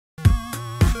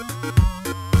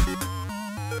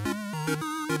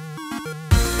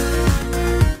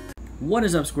What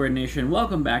is up, Squared Nation?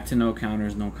 Welcome back to No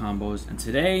Counters, No Combos. And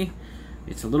today,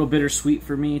 it's a little bittersweet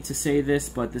for me to say this,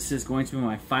 but this is going to be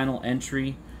my final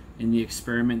entry in the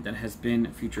experiment that has been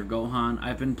Future Gohan.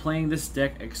 I've been playing this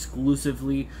deck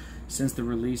exclusively since the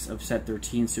release of Set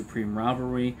 13 Supreme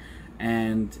Rivalry,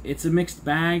 and it's a mixed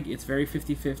bag. It's very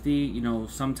 50-50. You know,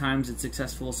 sometimes it's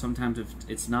successful, sometimes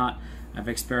it's not. I've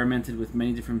experimented with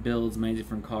many different builds, many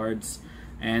different cards,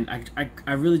 and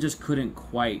I really just couldn't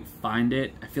quite find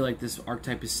it. I feel like this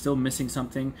archetype is still missing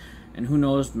something, and who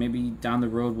knows, maybe down the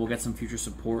road we'll get some future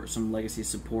support, some legacy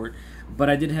support.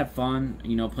 But I did have fun,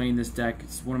 you know, playing this deck.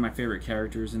 It's one of my favorite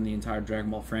characters in the entire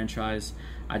Dragon Ball franchise.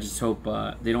 I just hope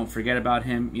they don't forget about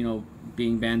him, you know,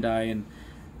 being Bandai, and,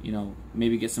 you know,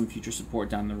 maybe get some future support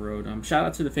down the road. Shout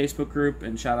out to the Facebook group,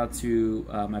 and shout out to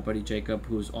my buddy Jacob,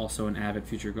 who is also an avid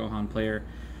Future Gohan player.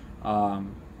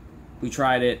 We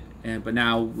tried it, but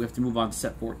now we have to move on to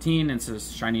Set 14, and so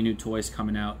shiny new toys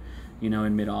coming out, you know,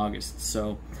 in mid-August.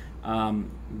 So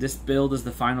this build is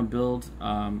the final build.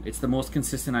 It's the most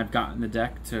consistent I've gotten the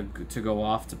deck to go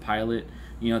off, to pilot,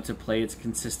 you know, to play its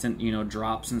consistent, you know,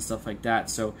 drops and stuff like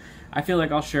that. So I feel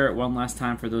like I'll share it one last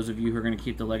time for those of you who are going to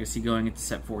keep the legacy going into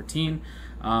Set 14.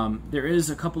 There is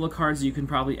a couple of cards you can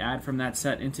probably add from that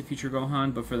set into Future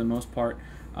Gohan, but for the most part,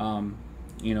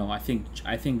 you know, I think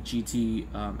GT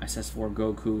SS4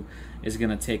 Goku is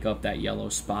going to take up that yellow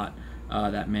spot,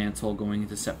 that mantle going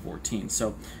into Set 14.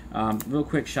 So real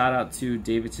quick shout out to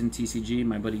Davidson TCG,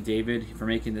 my buddy David, for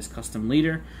making this custom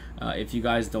leader. If you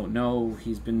guys don't know,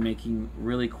 he's been making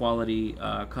really quality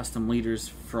custom leaders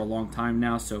for a long time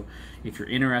now. So if you're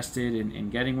interested in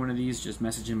getting one of these, just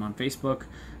message him on Facebook.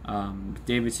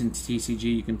 Davidson TCG,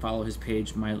 you can follow his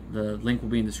page. The link will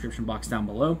be in the description box down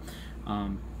below.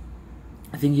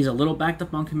 I think he's a little backed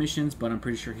up on commissions, but I'm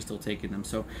pretty sure he's still taking them.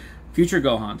 So, Future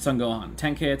Gohan, Son Gohan,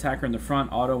 10k attacker in the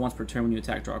front, auto once per turn when you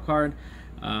attack, draw a card.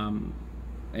 And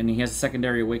he has a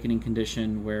secondary awakening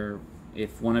condition where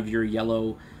if one of your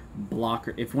yellow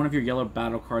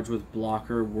battle cards with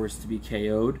blocker was to be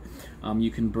KO'd,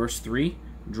 you can burst 3,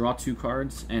 draw 2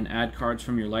 cards, and add cards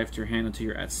from your life to your hand until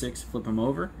you're at 6. Flip them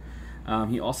over.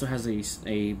 He also has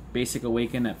a basic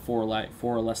awaken at 4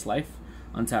 or less life.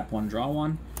 Untap 1, draw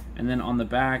 1. And then on the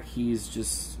back, he's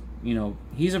just, you know,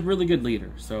 he's a really good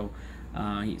leader. So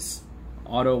he's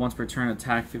auto once per turn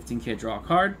attack, 15k, draw a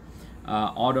card.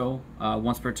 Auto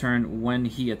once per turn when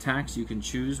he attacks, you can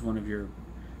choose one of your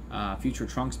Future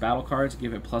Trunks battle cards,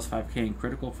 give it plus 5k in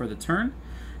critical for the turn.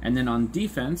 And then on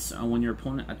defense, when your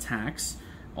opponent attacks,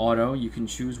 auto, you can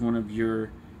choose one of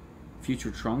your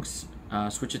Future Trunks,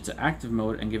 switch it to active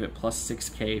mode, and give it plus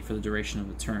 6k for the duration of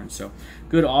the turn. So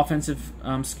good offensive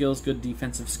skills, good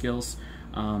defensive skills,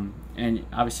 and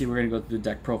obviously we're going to go through the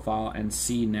deck profile and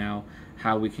see now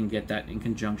how we can get that in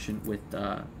conjunction with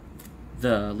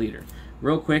the leader.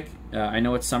 Real quick, I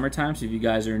know it's summertime, so if you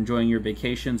guys are enjoying your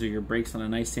vacations or your breaks on a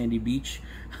nice sandy beach,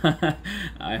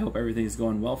 I hope everything's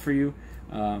going well for you,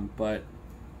 but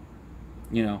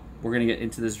you know, we're going to get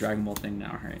into this Dragon Ball thing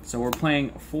now. All right, so we're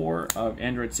playing 4 of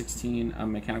Android 16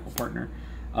 Mechanical Partner.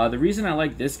 The reason I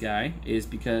like this guy is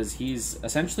because he's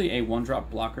essentially a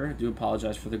 1-drop blocker. I do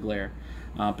apologize for the glare,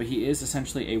 but he is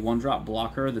essentially a 1-drop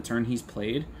blocker the turn he's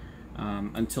played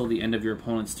until the end of your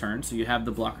opponent's turn. So you have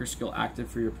the blocker skill active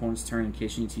for your opponent's turn in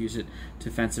case you need to use it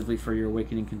defensively for your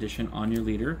awakening condition on your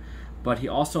leader. But he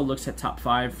also looks at top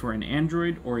 5 for an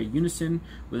Android or a Unison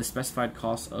with a specified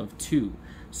cost of 2.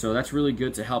 So that's really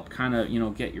good to help kind of, you know,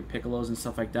 get your Piccolos and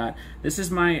stuff like that. This is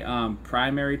my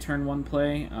primary turn 1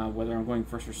 play, whether I'm going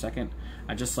first or second.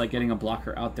 I just like getting a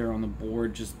blocker out there on the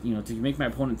board, just, you know, to make my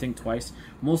opponent think twice.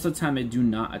 Most of the time they do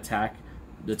not attack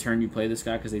the turn you play this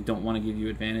guy because they don't want to give you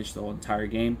advantage the whole entire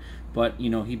game. But, you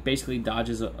know, he basically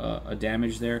dodges a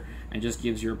damage there and just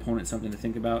gives your opponent something to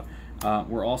think about.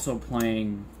 We're also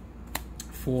playing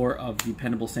 4 of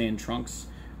Dependable Saiyan Trunks.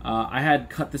 I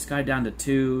had cut this guy down to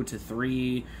 2 to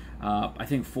 3. I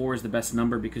think 4 is the best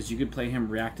number because you could play him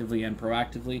reactively and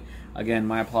proactively. Again,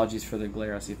 my apologies for the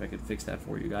glare. I'll see if I could fix that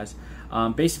for you guys.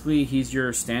 Basically, he's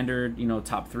your standard, you know,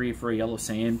 top 3 for a Yellow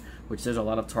Saiyan, which there's a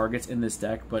lot of targets in this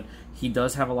deck, but he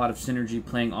does have a lot of synergy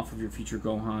playing off of your Future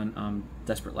Gohan,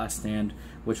 Desperate Last Stand,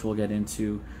 which we'll get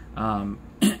into. And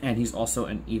he's also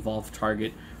an evolved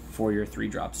target for your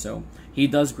 3-drop. So he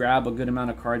does grab a good amount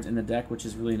of cards in the deck, which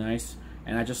is really nice.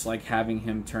 And I just like having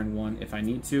him turn 1 if I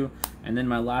need to. And then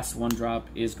my last 1-drop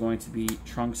is going to be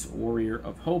Trunks, Warrior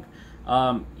of Hope.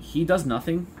 He does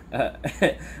nothing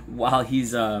while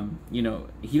he's, you know,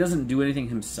 he doesn't do anything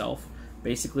himself.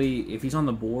 Basically, if he's on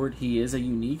the board, he is a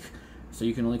unique, so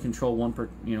you can only control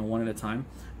one at a time.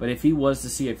 But if he was to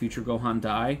see a Future Gohan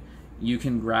die, you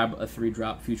can grab a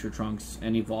 3-drop Future Trunks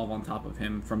and evolve on top of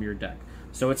him from your deck.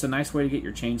 So it's a nice way to get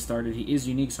your chain started. He is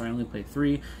unique, so I only play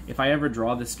 3. If I ever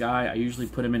draw this guy, I usually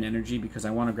put him in energy because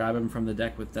I want to grab him from the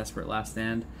deck with Desperate Last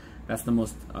Stand. That's the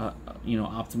most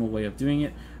optimal way of doing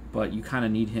it. But you kind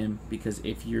of need him because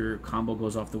if your combo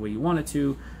goes off the way you want it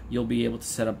to, you'll be able to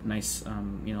set up nice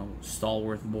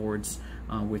stalwart boards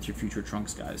with your Future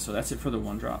Trunks guys. So that's it for the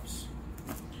 1-drops.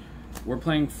 We're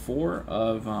playing 4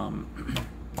 of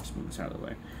let's move this out of the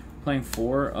way. Playing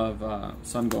 4 of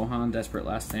Son Gohan, Desperate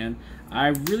Last Stand. I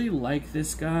really like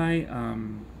this guy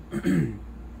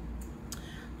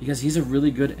because he's a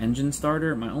really good engine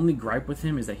starter. My only gripe with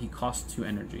him is that he costs 2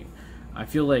 energy. I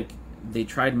feel like they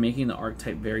tried making the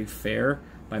archetype very fair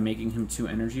by making him 2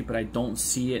 energy, but I don't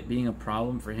see it being a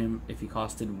problem for him if he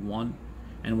costed 1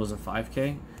 and was a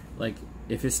 5k. Like,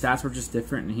 if his stats were just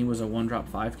different and he was a 1-drop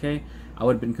 5k, I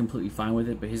would have been completely fine with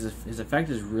it, but his effect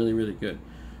is really, really good.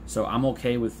 So I'm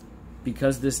okay with,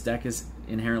 because this deck is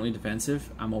inherently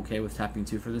defensive, I'm okay with tapping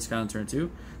 2 for this guy on turn 2,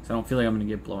 so I don't feel like I'm going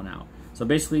to get blown out. So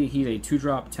basically, he's a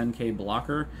 2-drop 10k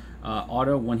blocker.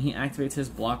 Auto, when he activates his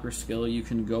blocker skill, you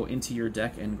can go into your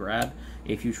deck and grab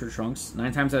a Future Trunks.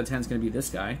 9 times out of 10 is going to be this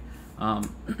guy.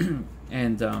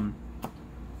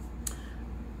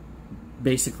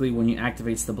 Basically, when he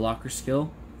activates the blocker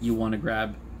skill, you want to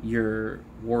grab your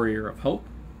Warrior of Hope.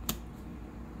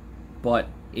 But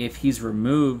if he's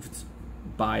removed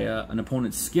by an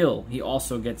opponent's skill, he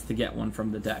also gets to get one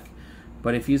from the deck.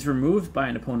 But if he's removed by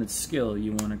an opponent's skill,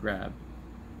 you want to grab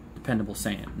Dependable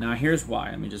Saiyan. Now here's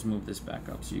why. Let me just move this back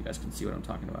up so you guys can see what I'm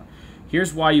talking about.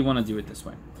 Here's why you want to do it this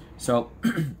way. So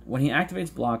when he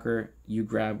activates blocker, you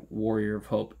grab Warrior of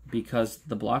Hope because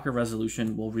the blocker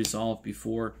resolution will resolve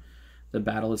before the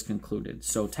battle is concluded.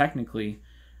 So technically,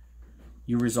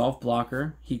 you resolve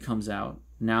blocker, he comes out.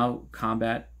 Now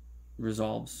combat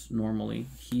resolves normally.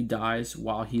 He dies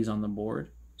while he's on the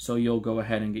board, so you'll go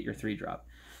ahead and get your 3-drop.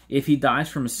 If he dies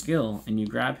from a skill and you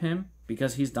grab him,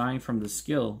 because he's dying from the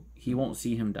skill, he won't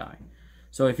see him die.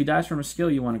 So if he dies from a skill,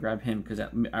 you want to grab him because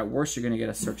at worst you're going to get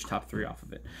a search top 3 off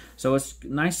of it. So it's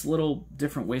nice little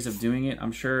different ways of doing it.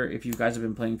 I'm sure if you guys have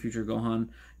been playing Future Gohan,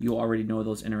 you already know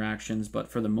those interactions. But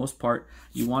for the most part,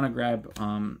 you want to grab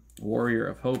Warrior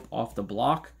of Hope off the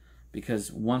block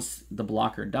because once the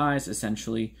blocker dies,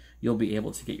 essentially, you'll be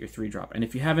able to get your 3-drop. And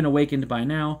if you haven't awakened by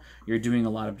now, you're doing a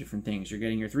lot of different things. You're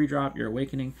getting your 3-drop, you're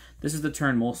awakening. This is the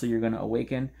turn mostly you're going to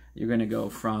awaken. You're going to go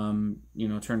from,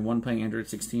 turn 1 playing Android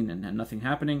 16 and nothing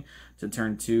happening to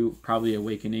turn 2 probably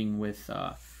awakening with,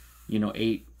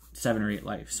 7 or 8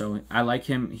 life. So I like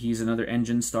him. He's another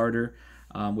engine starter,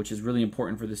 which is really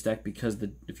important for this deck because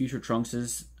the Future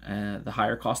Trunkses, the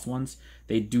higher cost ones,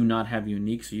 they do not have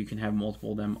unique, so you can have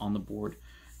multiple of them on the board,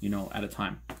 at a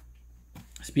time.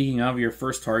 Speaking of your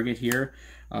first target here,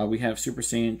 we have Super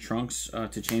Saiyan Trunks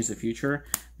to change the future.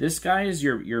 This guy is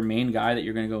your main guy that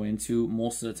you're going to go into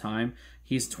most of the time.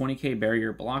 He's 20k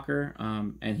barrier blocker,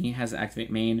 and he has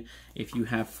activate main. If you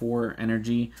have 4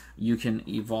 energy, you can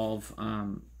evolve,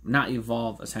 not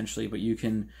evolve essentially, but you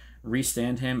can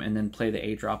restand him and then play the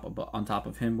 8-drop on top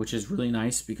of him, which is really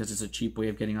nice because it's a cheap way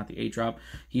of getting out the 8-drop.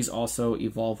 He's also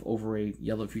evolve over a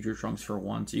yellow Future Trunks for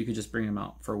 1, so you could just bring him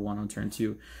out for 1 on turn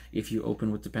 2 if you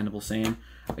open with Dependable Saiyan.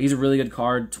 He's a really good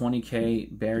card,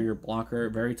 20k barrier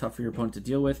blocker, very tough for your opponent to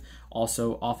deal with.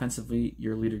 Also, offensively,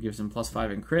 your leader gives him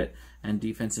 +5 in crit, and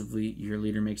defensively, your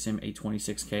leader makes him a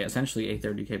 26k, essentially a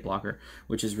 30k blocker,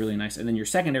 which is really nice. And then your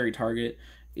secondary target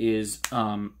is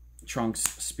Trunks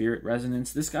Spirit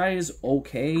Resonance. This guy is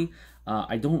okay.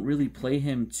 I don't really play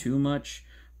him too much,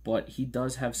 but he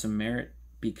does have some merit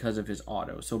because of his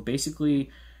auto. So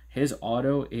basically, his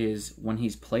auto is when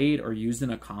he's played or used in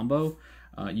a combo,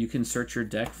 you can search your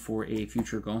deck for a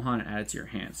Future Gohan and add it to your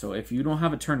hand. So if you don't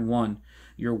have a turn 1,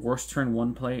 your worst turn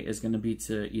 1 play is going to be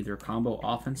to either combo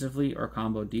offensively or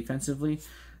combo defensively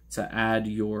to add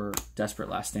your Desperate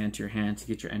Last Stand to your hand to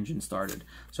get your engine started.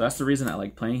 So that's the reason I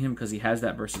like playing him, because he has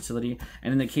that versatility.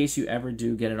 And in the case you ever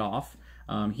do get it off,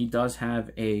 he does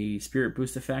have a Spirit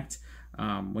Boost effect.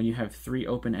 When you have 3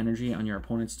 open energy on your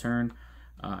opponent's turn,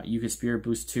 you can Spirit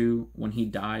Boost 2 when he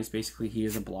dies. Basically, he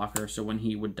is a blocker, so when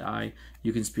he would die,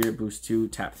 you can Spirit Boost 2,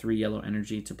 tap 3 yellow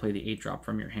energy to play the 8-drop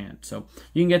from your hand. So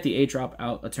you can get the 8-drop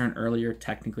out a turn earlier.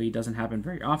 Technically, it doesn't happen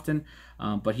very often,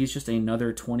 but he's just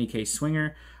another 20k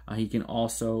swinger. He can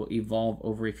also evolve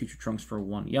over a future Trunks for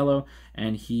 1 yellow,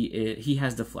 and he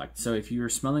has deflect. So if you're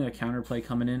smelling a counterplay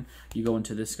coming in, you go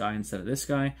into this guy instead of this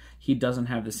guy. He doesn't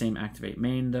have the same activate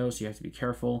main though, so you have to be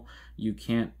careful. You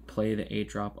can't play the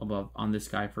 8-drop above on this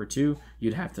guy for 2.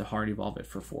 You'd have to hard evolve it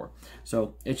for 4.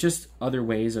 So it's just other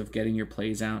ways of getting your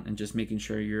plays out and just making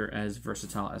sure you're as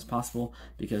versatile as possible,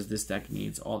 because this deck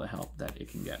needs all the help that it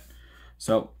can get.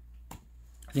 So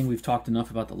I think we've talked enough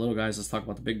about the little guys. Let's talk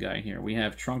about the big guy here. We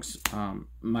have Trunks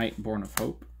Might, Born of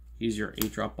Hope. He's your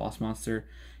 8-drop boss monster.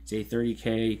 It's a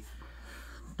 30k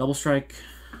double strike,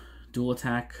 dual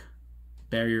attack,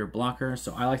 barrier blocker.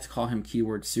 So I like to call him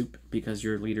keyword soup because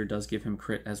your leader does give him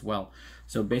crit as well.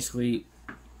 So basically,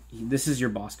 this is your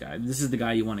boss guy. This is the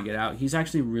guy you want to get out. He's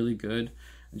actually really good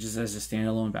just as a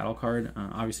standalone battle card.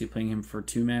 Obviously, playing him for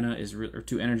 2 mana or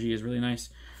 2 energy is really nice.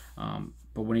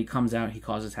 But when he comes out, he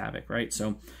causes havoc, right?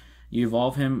 So you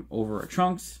evolve him over a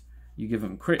Trunks, you give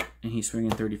him crit, and he's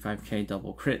swinging 35k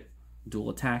double crit, dual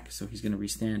attack, so he's going to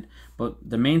restand. But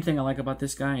the main thing I like about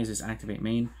this guy is his activate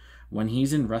main. When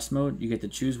he's in rest mode, you get to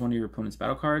choose one of your opponent's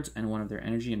battle cards and one of their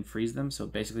energy and freeze them. So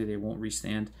basically, they won't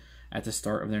restand at the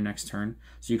start of their next turn.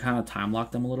 So you kind of time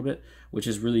lock them a little bit, which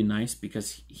is really nice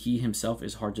because he himself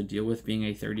is hard to deal with being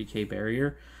a 30k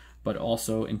barrier. But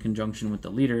also in conjunction with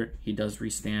the leader, he does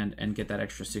restand and get that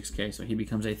extra 6k. So he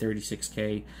becomes a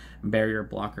 36k barrier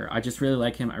blocker. I just really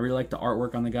like him. I really like the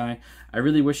artwork on the guy. I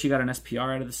really wish he got an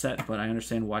SPR out of the set, but I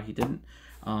understand why he didn't.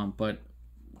 But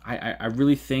I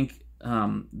really think,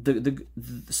 the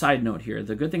side note here,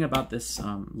 the good thing about this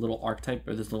little archetype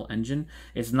or this little engine,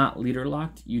 it's not leader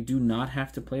locked. You do not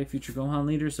have to play a future Gohan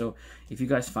leader. So if you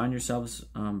guys find yourselves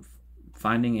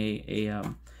finding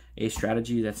a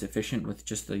strategy that's efficient with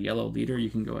just the yellow leader, you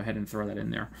can go ahead and throw that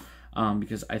in there,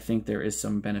 because I think there is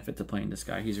some benefit to playing this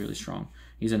guy. He's really strong.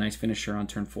 He's a nice finisher on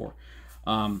turn 4.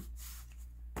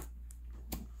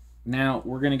 Now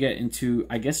we're going to get into,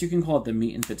 I guess you can call it the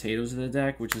meat and potatoes of the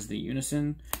deck, which is the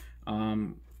Unison.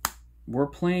 We're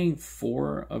playing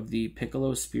 4 of the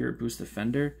Piccolo Spirit Boost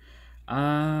Defender.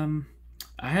 I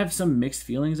have some mixed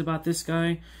feelings about this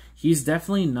guy. He's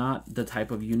definitely not the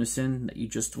type of Unison that you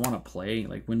just want to play,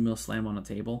 like Windmill Slam on a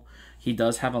table. He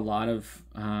does have a lot of,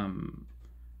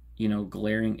 you know,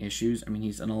 glaring issues. I mean,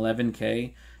 he's an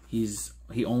 11k.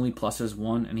 He only pluses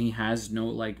 1, and he has no,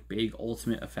 like, big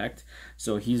ultimate effect.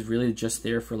 So he's really just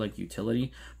there for, like,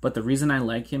 utility. But the reason I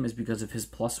like him is because of his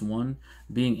 +1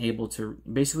 being able to...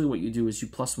 Basically, what you do is you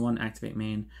 +1 activate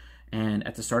main, and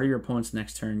at the start of your opponent's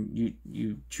next turn,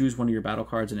 you choose one of your battle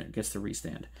cards and it gets to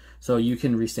restand. So you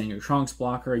can restand your Trunks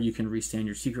blocker, you can restand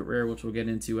your secret rare, which we'll get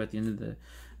into at the end of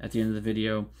the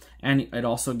video. And it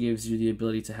also gives you the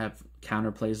ability to have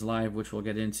counterplays live, which we'll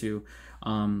get into.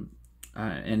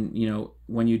 And you know,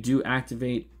 when you do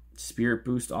activate Spirit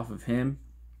Boost off of him,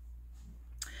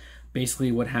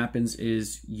 basically what happens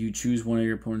is you choose one of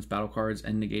your opponent's battle cards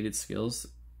and negate its skills.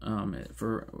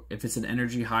 If it's an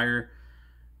energy higher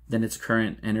than its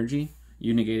current energy,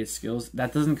 you negate its skills.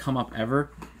 That doesn't come up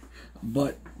ever,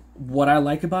 but what I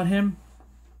like about him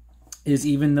is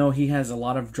even though he has a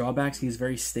lot of drawbacks, he's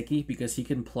very sticky because he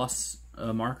can plus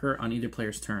a marker on either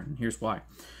player's turn. Here's why.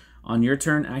 On your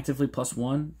turn, actively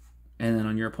 +1, and then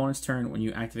on your opponent's turn, when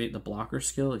you activate the blocker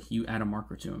skill, you add a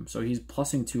marker to him. So he's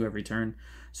 +2 every turn,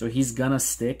 so he's gonna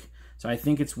stick. So I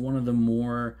think it's one of the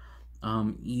more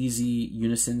easy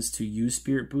Unisons to use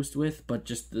Spirit Boost with, but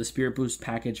just the Spirit Boost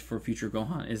package for future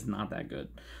Gohan is not that good.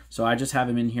 So I just have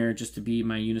him in here just to be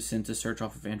my Unison to search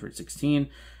off of Android 16,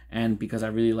 and because I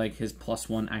really like his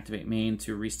 +1 activate main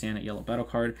to restand at yellow battle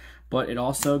card, but it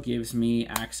also gives me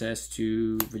access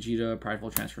to Vegeta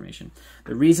Prideful Transformation.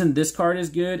 The reason this card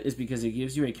is good is because it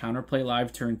gives you a counterplay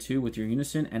live turn 2 with your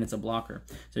Unison, and it's a blocker.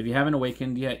 So if you haven't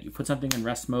awakened yet, you put something in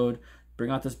rest mode, bring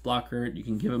out this blocker, you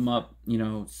can give him up, you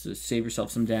know, to save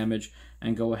yourself some damage,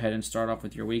 and go ahead and start off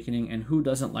with your awakening. And who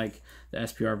doesn't like the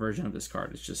SPR version of this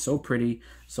card? It's just so pretty,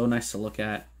 so nice to look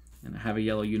at, and I have a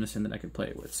yellow Unison that I could play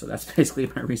it with. So that's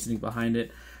basically my reasoning behind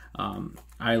it.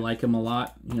 I like him a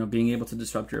lot. You know, being able to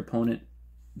disrupt your opponent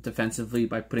defensively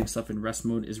by putting stuff in rest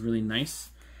mode is really nice,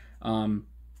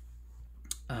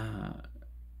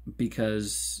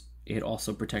 because it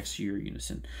also protects your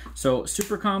Unison. So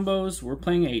super combos, we're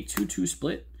playing a 2-2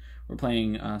 split. We're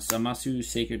playing Zamasu,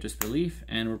 Sacred Disbelief,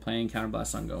 and we're playing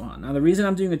Counterblast on Gohan. Now the reason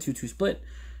I'm doing a 2-2 split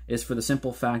is for the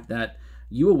simple fact that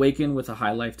you awaken with a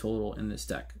high life total in this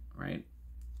deck, right?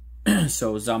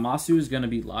 So Zamasu is going to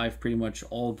be live pretty much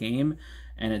all game,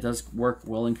 and it does work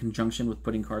well in conjunction with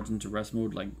putting cards into rest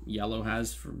mode like Yellow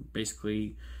has for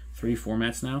basically 3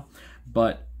 formats now,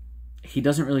 but he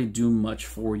doesn't really do much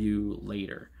for you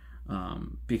later.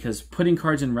 because putting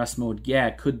cards in rest mode, yeah,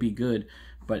 it could be good,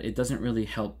 but it doesn't really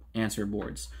help answer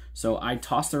boards. So I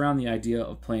tossed around the idea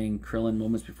of playing Krillin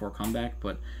moments before comeback,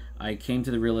 but I came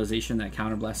to the realization that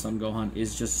Counterblast Sun Gohan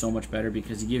is just so much better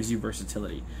because he gives you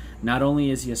versatility. Not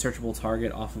only is he a searchable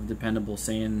target off of dependable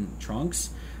Saiyan Trunks,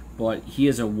 but he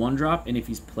is a 1-drop, and if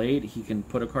he's played, he can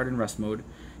put a card in rest mode.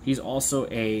 He's also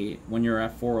a, when you're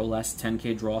at 4 or less,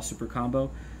 10k draw super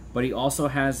combo, but he also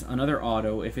has another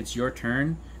auto. If it's your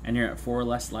turn and you're at 4 or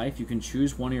less life, you can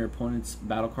choose one of your opponent's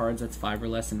battle cards that's 5 or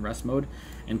less in rest mode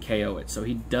and KO it. So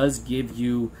he does give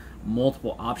you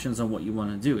multiple options on what you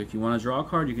want to do. If you want to draw a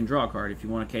card, you can draw a card. If you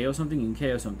want to KO something, you can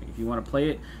KO something. If you want to play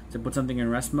it to put something in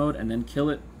rest mode and then kill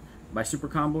it by super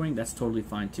comboing, that's totally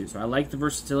fine too. So I like the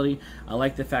versatility. I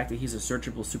like the fact that he's a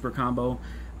searchable super combo.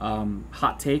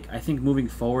 Hot take, I think moving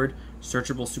forward,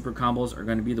 searchable super combos are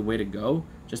going to be the way to go,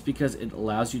 just because it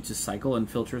allows you to cycle and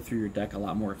filter through your deck a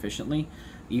lot more efficiently.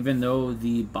 Even though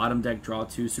the bottom deck draw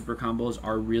 2 super combos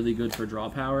are really good for draw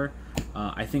power,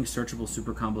 I think searchable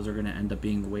super combos are going to end up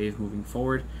being the wave moving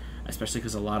forward, especially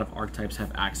because a lot of archetypes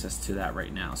have access to that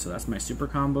right now. So that's my super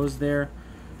combos there.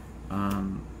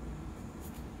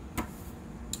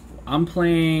 I'm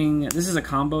playing, this is a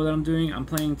combo that I'm doing. I'm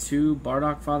playing 2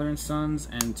 Bardock Father and Sons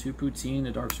and 2 Poutine,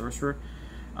 the Dark Sorcerer.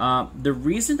 The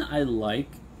reason I like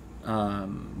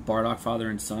Bardock Father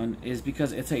and Son is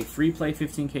because it's a free play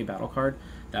 15k battle card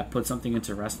that puts something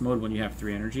into rest mode when you have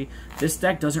 3 energy. This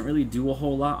deck doesn't really do a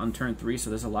whole lot on turn 3, so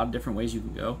there's a lot of different ways you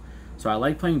can go. So I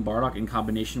like playing Bardock in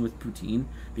combination with Poutine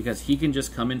because he can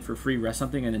just come in for free, rest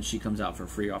something, and then she comes out for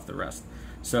free off the rest.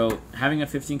 So having a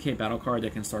 15k battle card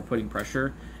that can start putting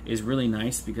pressure is really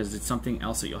nice because it's something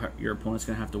else that your opponent's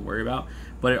going to have to worry about.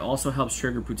 But it also helps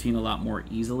trigger Poutine a lot more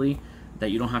easily,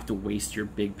 that you don't have to waste your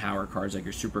big power cards like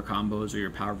your super combos or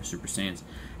your power for Super Saiyans.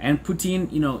 And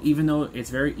Poutine, you know, even though it's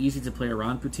very easy to play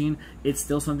around Poutine, it's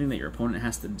still something that your opponent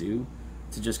has to do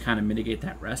to just kind of mitigate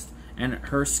that rest. And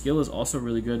her skill is also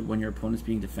really good when your opponent's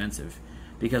being defensive,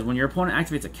 because when your opponent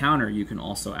activates a counter, you can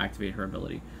also activate her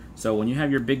ability. So when you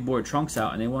have your big boy Trunks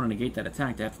out and they want to negate that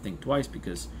attack, they have to think twice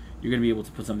because you're going to be able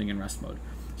to put something in rest mode.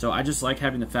 So I just like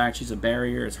having the fact she's a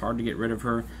barrier. It's hard to get rid of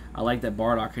her. I like that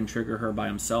Bardock can trigger her by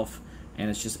himself, and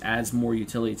it just adds more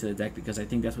utility to the deck because I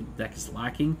think that's what the deck is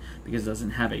lacking, because it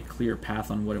doesn't have a clear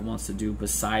path on what it wants to do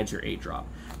besides your 8-drop.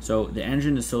 So the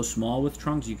engine is so small with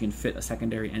Trunks, you can fit a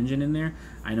secondary engine in there.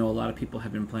 I know a lot of people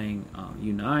have been playing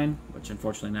U9, which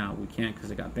unfortunately now we can't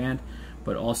because it got banned,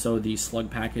 but also the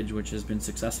Slug package, which has been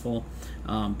successful.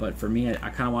 But for me, I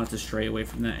kind of wanted to stray away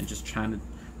from that and just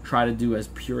try to do as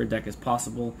pure a deck as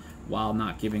possible while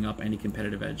not giving up any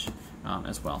competitive edge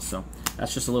as well. So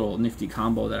that's just a little nifty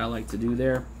combo that I like to do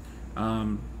there.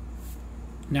 Now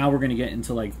we're going to get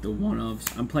into like the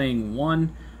one-ofs. I'm playing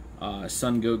 1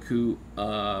 Son Goku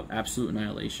Absolute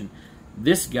Annihilation.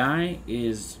 This guy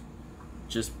is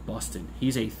just busted.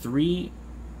 He's a 3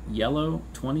 yellow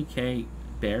 20k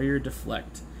barrier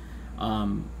deflect.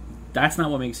 That's not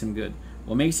what makes him good.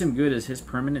 What makes him good is his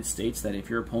permanent states that if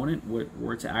your opponent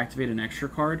were to activate an extra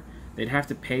card, they'd have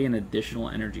to pay an additional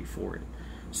energy for it.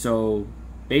 So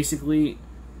basically,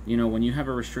 you know, when you have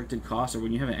a restricted cost or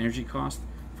when you have an energy cost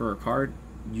for a card,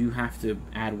 you have to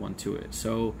add one to it.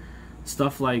 So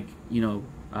stuff like, you know,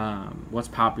 what's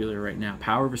popular right now,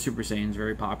 Power of a Super Saiyan is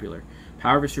very popular.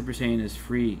 Power of a Super Saiyan is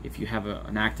free if you have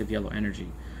an active yellow energy,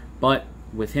 but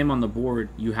with him on the board,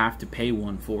 you have to pay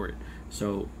one for it.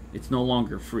 So it's no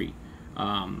longer free.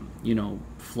 You know,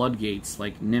 floodgates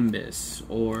like Nimbus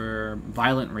or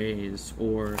Violent Rays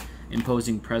or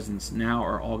Imposing Presence now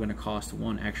are all going to cost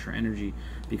 1 extra energy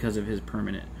because of his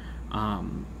permanent.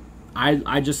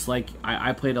 I just like,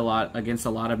 I played a lot against a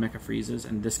lot of Mecha Friezas,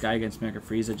 and this guy against Mecha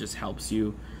Frieza just helps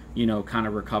you, you know, kind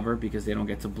of recover because they don't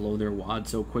get to blow their wad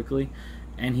so quickly.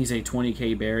 And he's a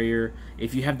 20k barrier.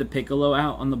 If you have the Piccolo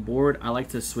out on the board, I like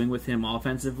to swing with him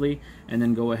offensively and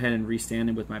then go ahead and restand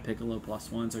him with my Piccolo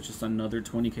 +1, so it's just another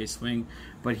 20k swing.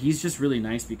 But he's just really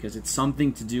nice because it's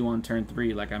something to do on turn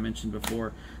 3. Like I mentioned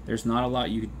before, there's not a lot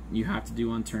you have to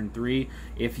do on turn 3.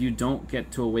 If you don't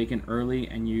get to awaken early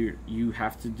and you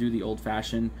have to do the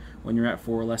old-fashioned when you're at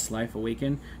 4 or less life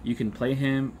awaken, you can play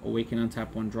him, awaken,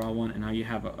 untap 1, draw 1, and now you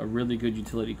have a really good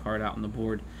utility card out on the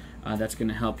board. That's going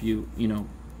to help you, you know,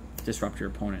 disrupt your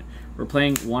opponent. We're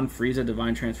playing 1 Frieza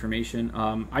Divine Transformation.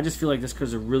 I just feel like this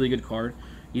is a really good card.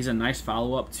 He's a nice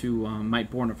follow-up to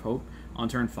Might Born of Hope on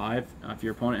turn 5. If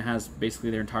your opponent has basically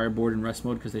their entire board in rest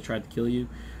mode because they tried to kill you,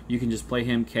 you can just play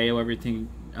him, KO everything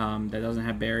that doesn't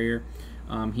have barrier.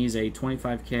 He's a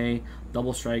 25k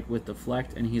double strike with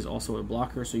deflect, and he's also a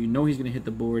blocker, so you know he's going to hit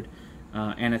the board.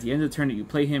 And at the end of the turn that you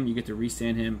play him, you get to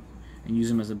restand him, and use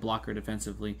him as a blocker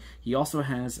defensively. He also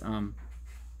has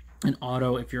an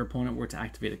auto. If your opponent were to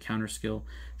activate a counter skill,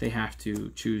 they have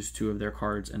to choose 2 of their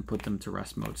cards and put them to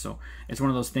rest mode. So it's one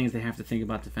of those things they have to think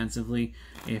about defensively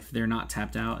if they're not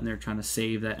tapped out and they're trying to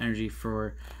save that energy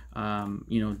for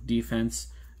defense.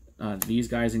 These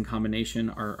guys in combination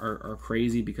are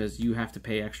crazy because you have to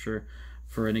pay extra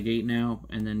for a negate now,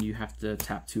 and then you have to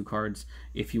tap 2 cards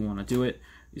if you want to do it.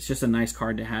 It's just a nice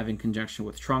card to have in conjunction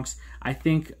with Trunks. I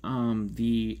think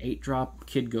the 8-drop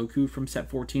Kid Goku from set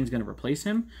 14 is going to replace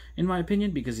him, in my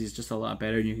opinion, because he's just a lot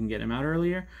better and you can get him out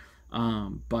earlier.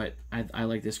 But I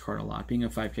like this card a lot. Being a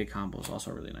 5k combo is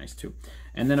also really nice too.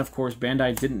 And then, of course,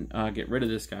 Bandai didn't get rid of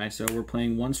this guy, so we're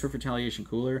playing 1 Surf Retaliation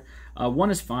Cooler.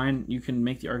 1 is fine. You can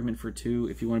make the argument for 2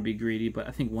 if you want to be greedy, but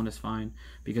I think 1 is fine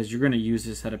because you're going to use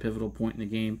this at a pivotal point in the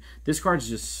game. This card's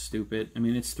just stupid. I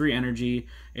mean, it's 3 energy.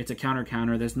 It's a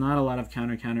counter. There's not a lot of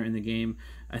counter in the game.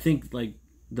 I think, like,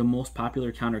 the most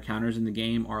popular counters in the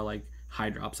game are, like, high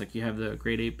drops. Like, you have the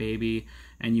Grade 8 Baby,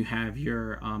 and you have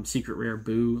your secret rare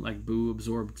Boo, like Boo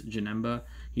absorbed Janemba.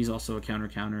 He's also a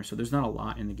counter, so there's not a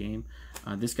lot in the game.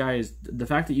 This guy is, the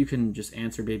fact that you can just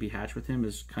answer Baby Hatch with him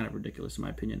is kind of ridiculous in my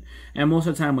opinion. And most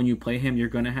of the time when you play him, you're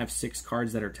going to have 6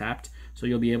 cards that are tapped, so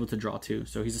you'll be able to draw 2.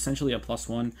 So he's essentially a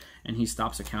 +1, and he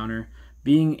stops a counter.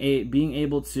 Being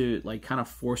able to, like, kind of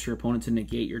force your opponent to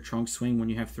negate your Trunks swing when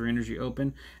you have 3 energy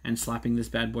open and slapping this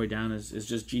bad boy down is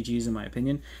just GG's in my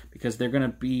opinion, because they're going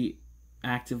to be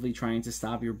actively trying to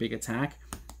stop your big attack.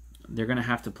 They're going to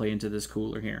have to play into this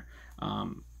cooler here.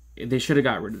 They should have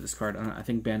got rid of this card. I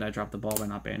think Bandai dropped the ball by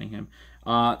not banning him.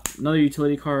 Another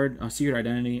utility card, Secret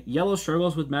Identity. Yellow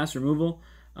struggles with mass removal.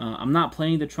 I'm not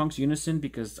playing the Trunks Unison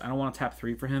because I don't want to tap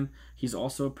 3 for him. He's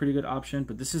also a pretty good option,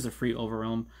 but this is a free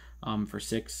Overwhelm for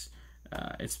 6.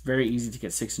 It's very easy to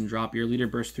get 6 and drop. Your leader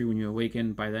bursts 3 when you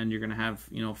awaken. By then, you're going to have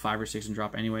 5 or 6 and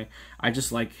drop anyway. I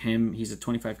just like him. He's a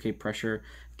 25k pressure.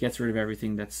 Gets rid of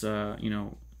everything that's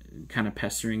kind of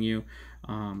pestering you.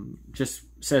 Just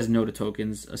says no to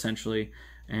tokens essentially.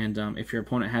 And if your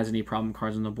opponent has any problem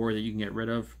cards on the board that you can get rid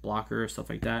of, blocker, stuff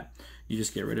like that, you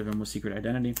just get rid of him with Secret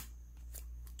Identity.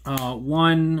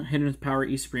 1 Hidden Power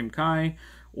E Supreme Kai,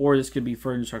 or this could be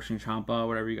Further Destruction Champa,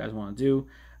 whatever you guys want to do.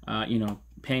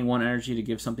 Paying 1 energy to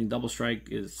give something double strike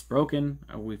is broken.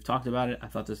 We've talked about it. I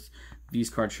thought these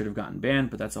cards should have gotten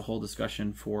banned, but that's a whole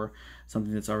discussion for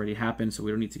something that's already happened, so we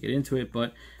don't need to get into it.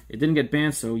 But it didn't get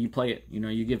banned, so you play it.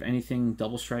 You give anything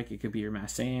double strike. It could be your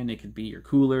Mass Saiyan, it could be your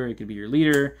cooler, it could be your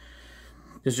leader.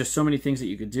 There's just so many things that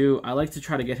you could do. I like to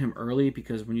try to get him early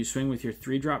because when you swing with your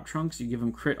 3-drop Trunks, you give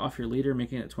him crit off your leader,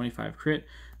 making it 25 crit.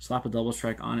 Slap a double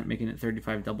strike on it, making it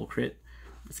 35 double crit.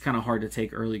 It's kind of hard to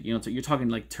take early. So you're talking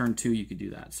like turn 2, you could do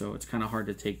that. So it's kind of hard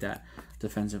to take that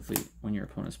defensively when your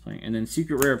opponent's playing. And then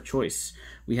Secret Rare of Choice,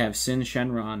 we have Sin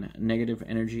Shenron, Negative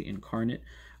Energy Incarnate.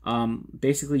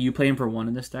 Basically, you play him for 1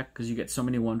 in this deck because you get so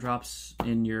many 1-drops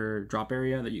in your drop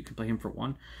area that you can play him for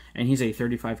 1. And he's a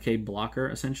 35k blocker,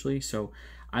 essentially. So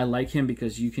I like him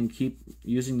because you can keep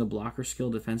using the blocker skill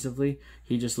defensively.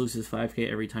 He just loses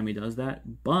 5k every time he does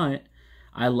that. But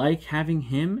I like having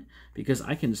him because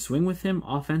I can swing with him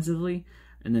offensively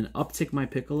and then uptick my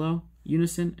Piccolo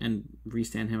Unison and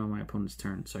restand him on my opponent's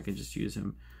turn, so I can just use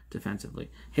him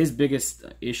defensively. His biggest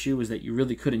issue is that you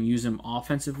really couldn't use him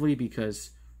offensively because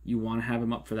you want to have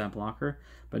him up for that blocker,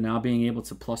 but now being able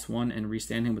to +1 and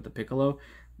restand him with the Piccolo,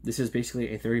 this is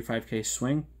basically a 35k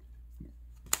swing.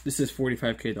 This is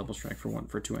 45k double strike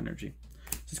for 2 energy.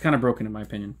 So it's kind of broken in my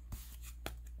opinion.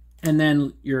 And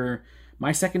then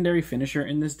my secondary finisher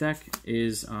in this deck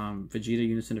is Vegeta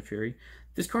Unison of Fury.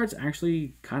 This card's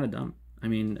actually kind of dumb. I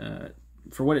mean,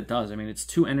 for what it does, I mean, it's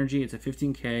 2 energy, it's a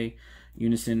 15k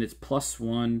Unison, it's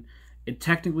 +1. It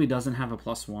technically doesn't have a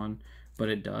 +1, but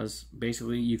it does.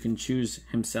 Basically, you can choose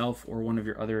himself or one of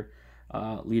your other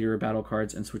leader or battle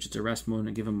cards and switch it to rest mode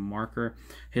and give him a marker.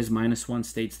 His -1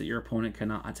 states that your opponent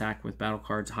cannot attack with battle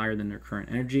cards higher than their current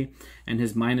energy. And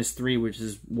his -3, which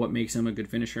is what makes him a good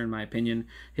finisher in my opinion,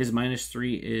 his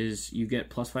 -3 is you get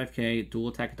 +5k, dual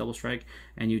attack, double strike,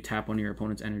 and you tap on your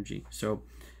opponent's energy. So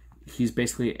he's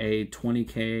basically a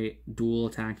 20k dual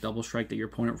attack, double strike that your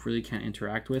opponent really can't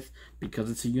interact with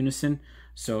because it's a Unison.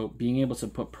 So being able to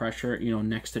put pressure,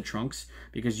 next to Trunks,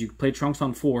 because you play Trunks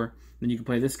on 4, then you can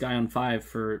play this guy on 5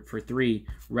 for 3,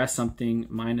 rest something,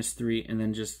 -3, and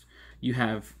then just,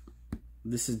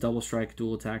 this is double strike,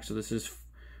 dual attack, so this is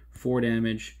 4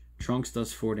 damage. Trunks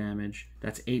does 4 damage.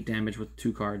 That's 8 damage with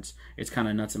 2 cards. It's kind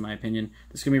of nuts in my opinion.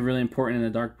 This is going to be really important in the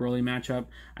Dark Broly matchup.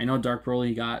 I know Dark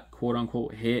Broly got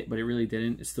quote-unquote hit, but it really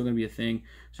didn't. It's still going to be a thing.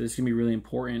 So this is going to be really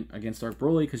important against Dark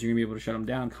Broly because you're going to be able to shut him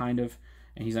down, kind of.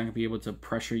 and he's not going to be able to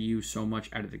pressure you so much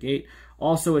out of the gate.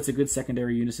 Also, it's a good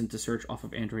secondary unison to search off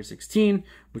of Android 16,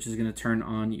 which is going to turn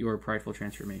on your Prideful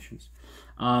Transformations.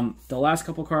 The last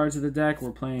couple cards of the deck,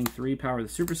 we're playing 3 Power the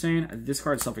Super Saiyan. This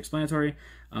card is self-explanatory.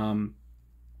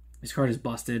 This card is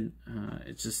busted.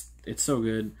 It's so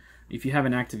good. If you have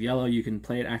an active yellow, you can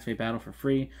play it, activate battle for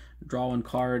free, draw 1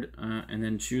 card, and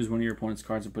then choose one of your opponent's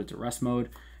cards and put it to rest mode.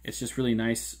 It's just really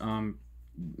nice,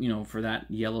 you know, for that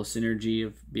yellow synergy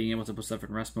of being able to put stuff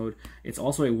in rest mode. It's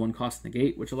also a 1 cost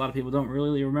negate, which a lot of people don't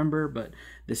really remember, but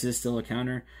this is still a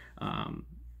counter.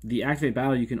 The activate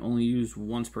battle you can only use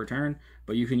once per turn,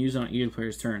 but you can use it on either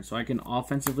player's turn. So I can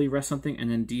offensively rest something and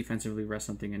then defensively rest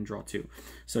something and draw 2.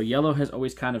 So yellow has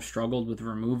always kind of struggled with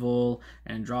removal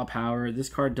and draw power. This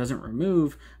card doesn't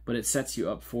remove, but it sets you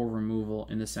up for removal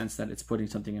in the sense that it's putting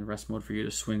something in rest mode for you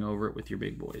to swing over it with your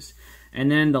big boys.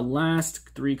 And then the last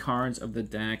 3 cards of the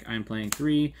deck, I'm playing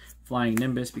 3 Flying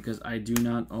Nimbus because I do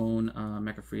not own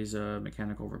Mecha Frieza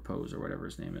Mechanical Repose or whatever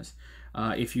his name is.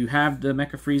 If you have the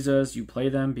Mecha Friezas, you play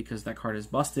them because that card is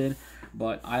busted,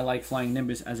 but I like Flying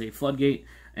Nimbus as a floodgate,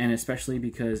 and especially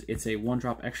because it's a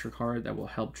 1-drop extra card that will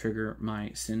help trigger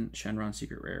my Sin Shenron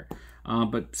Secret Rare.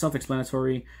 But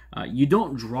self-explanatory, you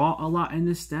don't draw a lot in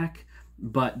this deck,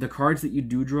 but the cards that you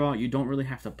do draw, you don't really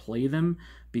have to play them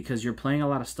because you're playing a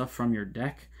lot of stuff from your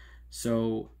deck.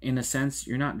 So in a sense,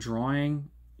 you're not drawing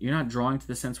to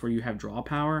the sense where you have draw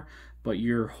power, but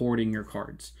you're hoarding your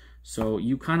cards. So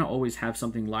you kind of always have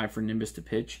something live for Nimbus to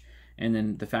pitch, and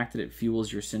then the fact that it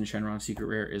fuels your Sin Shenron Secret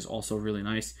Rare is also really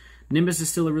nice. Nimbus is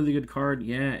still a really good card.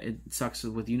 Yeah, it sucks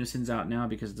with Unisons out now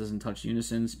because it doesn't touch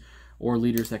Unisons or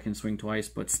leaders that can swing twice,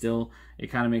 but still, it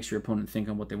kind of makes your opponent think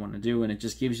on what they want to do, and it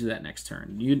just gives you that next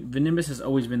turn. The Nimbus has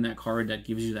always been that card that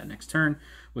gives you that next turn,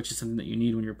 which is something that you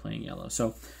need when you're playing yellow.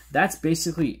 So that's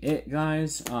basically it,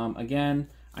 guys. Again,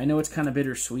 I know it's kind of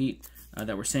bittersweet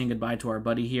that we're saying goodbye to our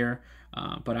buddy here,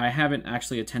 but I haven't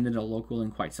actually attended a local in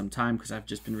quite some time because I've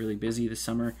just been really busy this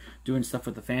summer doing stuff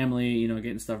with the family, you know,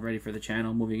 getting stuff ready for the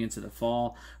channel, moving into the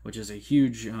fall, which is a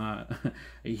huge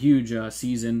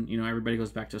season. You know, everybody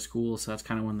goes back to school, so that's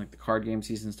kind of when like the card game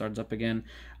season starts up again.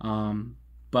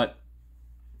 But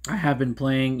I have been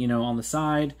playing, you know, on the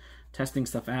side, testing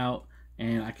stuff out,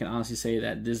 and I can honestly say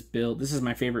that this is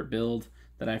my favorite build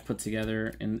that I've put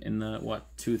together in the,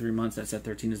 2-3 months that set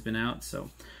 13 has been out.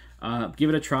 So give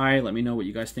it a try. Let me know what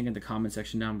you guys think in the comment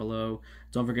section down below.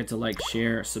 Don't forget to like,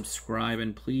 share, subscribe,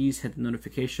 and please hit the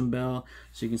notification bell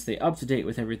so you can stay up to date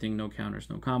with everything No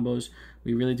Counters, No Combos.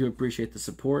 We really do appreciate the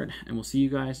support, and we'll see you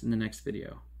guys in the next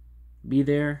video. Be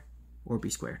there or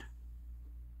be squared.